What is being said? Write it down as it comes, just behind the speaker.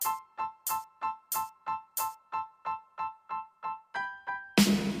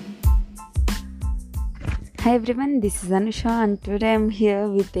Hi everyone, this is Anusha, and today I'm here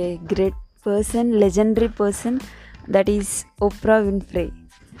with a great person, legendary person, that is Oprah Winfrey.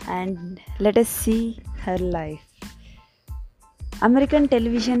 And let us see her life. American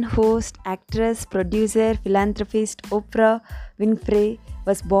television host, actress, producer, philanthropist Oprah Winfrey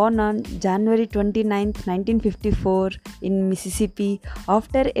was born on January 29, 1954 in Mississippi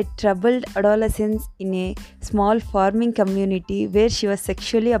after a troubled adolescence in a small farming community where she was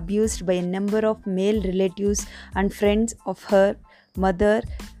sexually abused by a number of male relatives and friends of her mother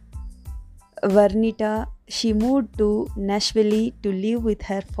Vernita. She moved to Nashville to live with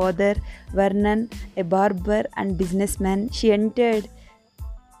her father, Vernon, a barber and businessman. She entered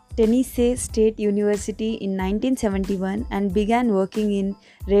Tennessee State University in 1971 and began working in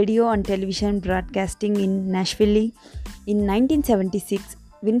radio and television broadcasting in Nashville. In 1976,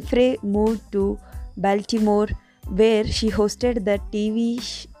 Winfrey moved to Baltimore, where she hosted the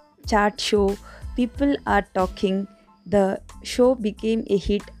TV chat show People Are Talking. The show became a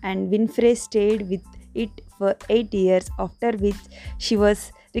hit, and Winfrey stayed with it for 8 years, after which she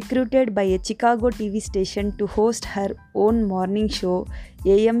was recruited by a Chicago TV station to host her own morning show,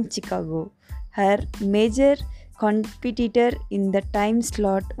 AM Chicago. Her major competitor in the time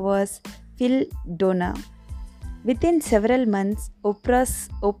slot was Phil Donna. Within several months, Oprah's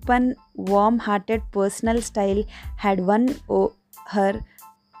open, warm hearted personal style had won her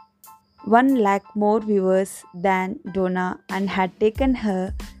 1 lakh more viewers than Donna and had taken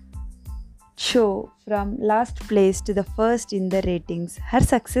her show from last place to the first in the ratings. Her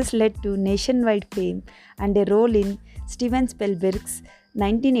success led to nationwide fame and a role in Steven Spielberg's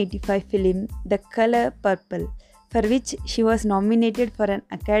 1985 film The Color Purple, for which she was nominated for an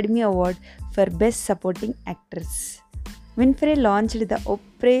Academy Award for Best Supporting Actress. Winfrey launched the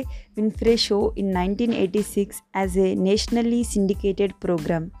Oprah Winfrey Show in 1986 as a nationally syndicated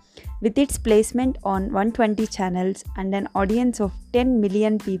program. With its placement on 120 channels and an audience of 10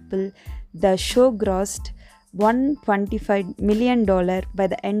 million people, the show grossed $125 million by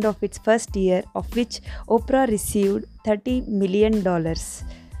the end of its first year, of which Oprah received $30 million.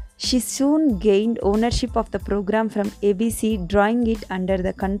 She soon gained ownership of the program from ABC, drawing it under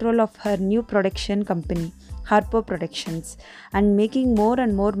the control of her new production company, Harpo Productions, and making more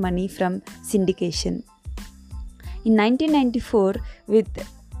and more money from syndication. In 1994, with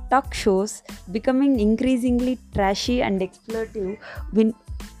talk shows becoming increasingly trashy and exploitative,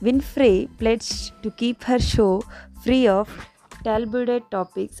 Winfrey pledged to keep her show free of tabloid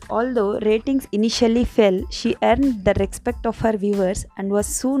topics. Although ratings initially fell, she earned the respect of her viewers and was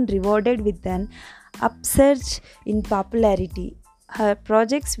soon rewarded with an upsurge in popularity. Her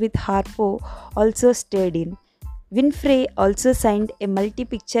projects with Harpo also stayed in. Winfrey also signed a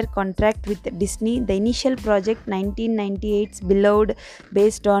multi-picture contract with Disney. The initial project, 1998's Beloved,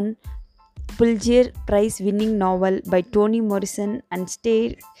 based on Pulitzer Prize-winning novel by Toni Morrison and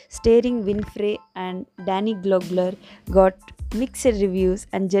starring Winfrey and Danny Glover, got mixed reviews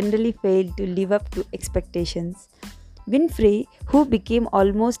and generally failed to live up to expectations. Winfrey, who became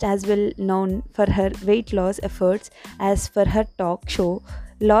almost as well known for her weight loss efforts as for her talk show,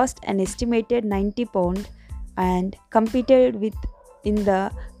 lost an estimated 90 pounds and competed in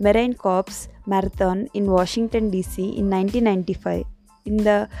the Marine Corps Marathon in Washington, D.C. in 1995. In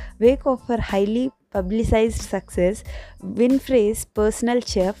the wake of her highly publicized success, Winfrey's personal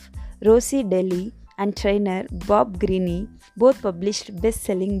chef, Rosie Daly, and trainer, Bob Greene, both published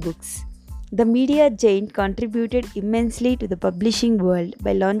best-selling books. The media giant contributed immensely to the publishing world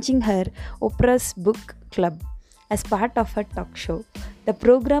by launching her Oprah's Book Club as part of her talk show. The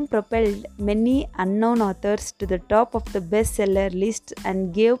program propelled many unknown authors to the top of the bestseller list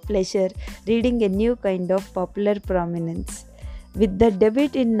and gave pleasure reading a new kind of popular prominence. With the debut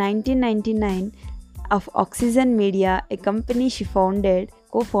in 1999 of Oxygen Media, a company she co-founded,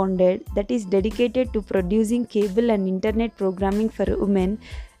 that is dedicated to producing cable and internet programming for women,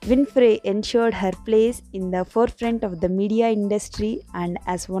 Winfrey ensured her place in the forefront of the media industry and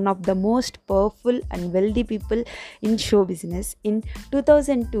as one of the most powerful and wealthy people in show business. In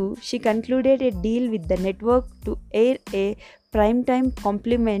 2002, she concluded a deal with the network to air a primetime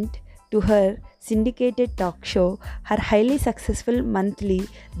complement to her syndicated talk show. Her highly successful monthly,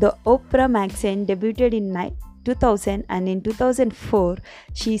 The Oprah Magazine, debuted in 2000, and in 2004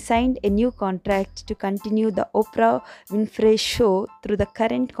 she signed a new contract to continue the Oprah Winfrey Show through the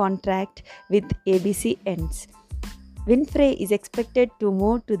current contract with ABC ends. Winfrey is expected to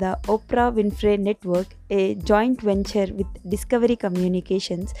move to the Oprah Winfrey Network, a joint venture with Discovery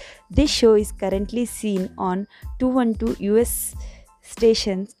Communications. This show is currently seen on 212 US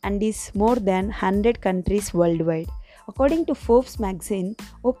stations and is more than 100 countries worldwide. According to Forbes magazine,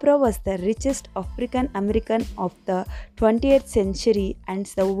 Oprah was the richest African American of the 20th century and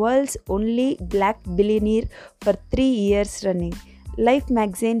the world's only black billionaire for 3 years running. Life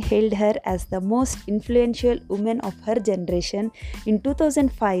magazine hailed her as the most influential woman of her generation. In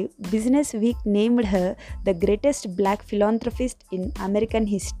 2005, Business Week named her the greatest black philanthropist in American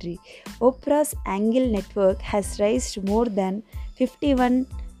history. Oprah's Angle network has raised more than 51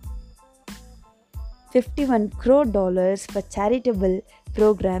 crore dollars for charitable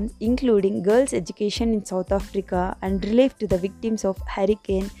programs including girls' education in South Africa and relief to the victims of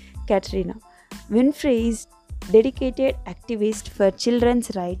Hurricane Katrina. Winfrey is dedicated activist for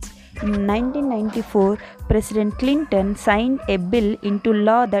children's rights. In 1994, President Clinton signed a bill into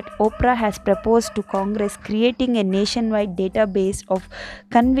law that Oprah has proposed to Congress, creating a nationwide database of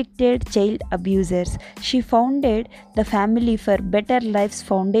convicted child abusers. She founded the Family for Better Lives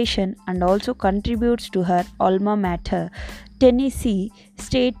Foundation and also contributes to her alma mater, Tennessee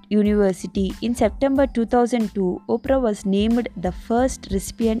State University. In September 2002, Oprah was named the first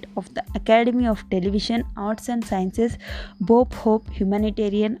recipient of the Academy of Television Arts and Sciences Bob Hope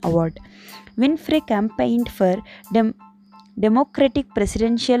Humanitarian Award. Winfrey campaigned for Democratic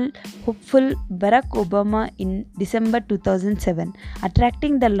presidential hopeful Barack Obama in December 2007,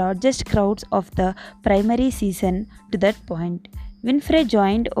 attracting the largest crowds of the primary season to that point. Winfrey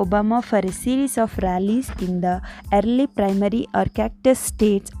joined Obama for a series of rallies in the early primary or caucus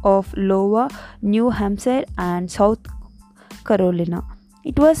states of Iowa, New Hampshire, and South Carolina.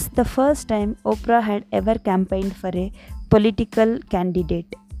 It was the first time Oprah had ever campaigned for a political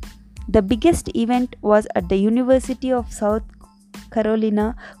candidate. The biggest event was at the University of South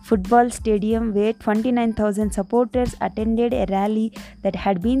Carolina football stadium where 29,000 supporters attended a rally that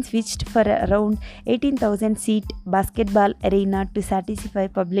had been switched for around 18,000 seat basketball arena to satisfy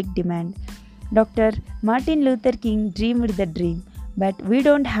public demand. Dr. Martin Luther King dreamed the dream, but we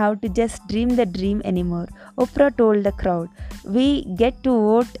don't have to just dream the dream anymore, Oprah told the crowd. We get to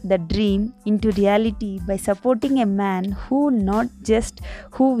vote the dream into reality by supporting a man who not just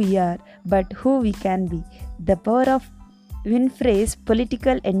who we are, but who we can be. The power of Winfrey's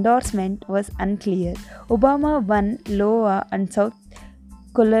political endorsement was unclear. Obama won Iowa and South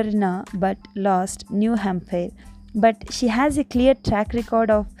Carolina but lost New Hampshire. But she has a clear track record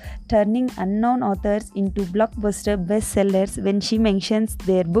of turning unknown authors into blockbuster bestsellers when she mentions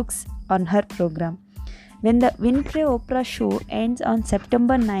their books on her program. When the Winfrey Oprah show ends on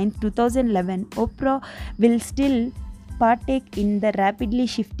September 9, 2011, Oprah will still partake in the rapidly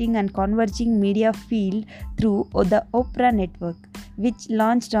shifting and converging media field through the Oprah Network, which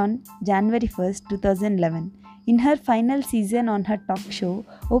launched on January 1, 2011. In her final season on her talk show,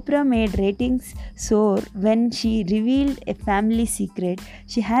 Oprah made ratings soar when she revealed a family secret.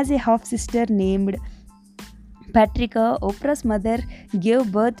 She has a half-sister named Patricia. Oprah's mother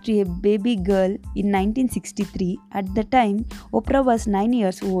gave birth to a baby girl in 1963. At the time, Oprah was 9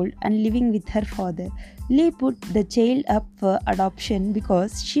 years old and living with her father. Lee put the child up for adoption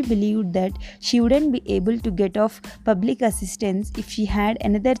because she believed that she wouldn't be able to get off public assistance if she had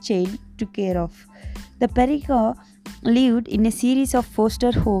another child to care of. The Patricia lived in a series of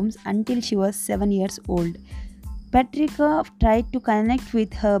foster homes until she was 7 years old. Patricia tried to connect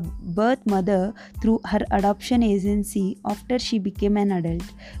with her birth mother through her adoption agency after she became an adult,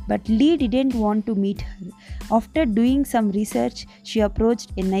 but Lee didn't want to meet her. After doing some research, she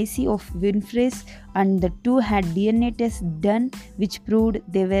approached a NIC of Winfrey's and the two had DNA tests done which proved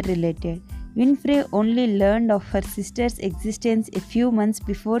they were related. Winfrey only learned of her sister's existence a few months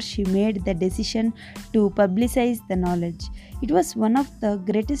before she made the decision to publicize the knowledge. It was one of the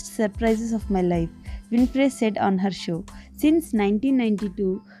greatest surprises of my life, Winfrey said on her show. Since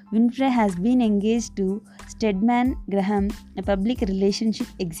 1992, Winfrey has been engaged to Stedman Graham, a public relationship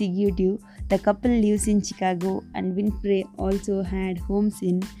executive. The couple lives in Chicago, and Winfrey also had homes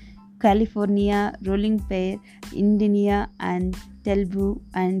in California, Rolling Pear, Indiana, and Malibu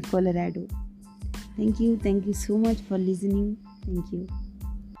and Colorado. Thank you so much for listening. Thank you.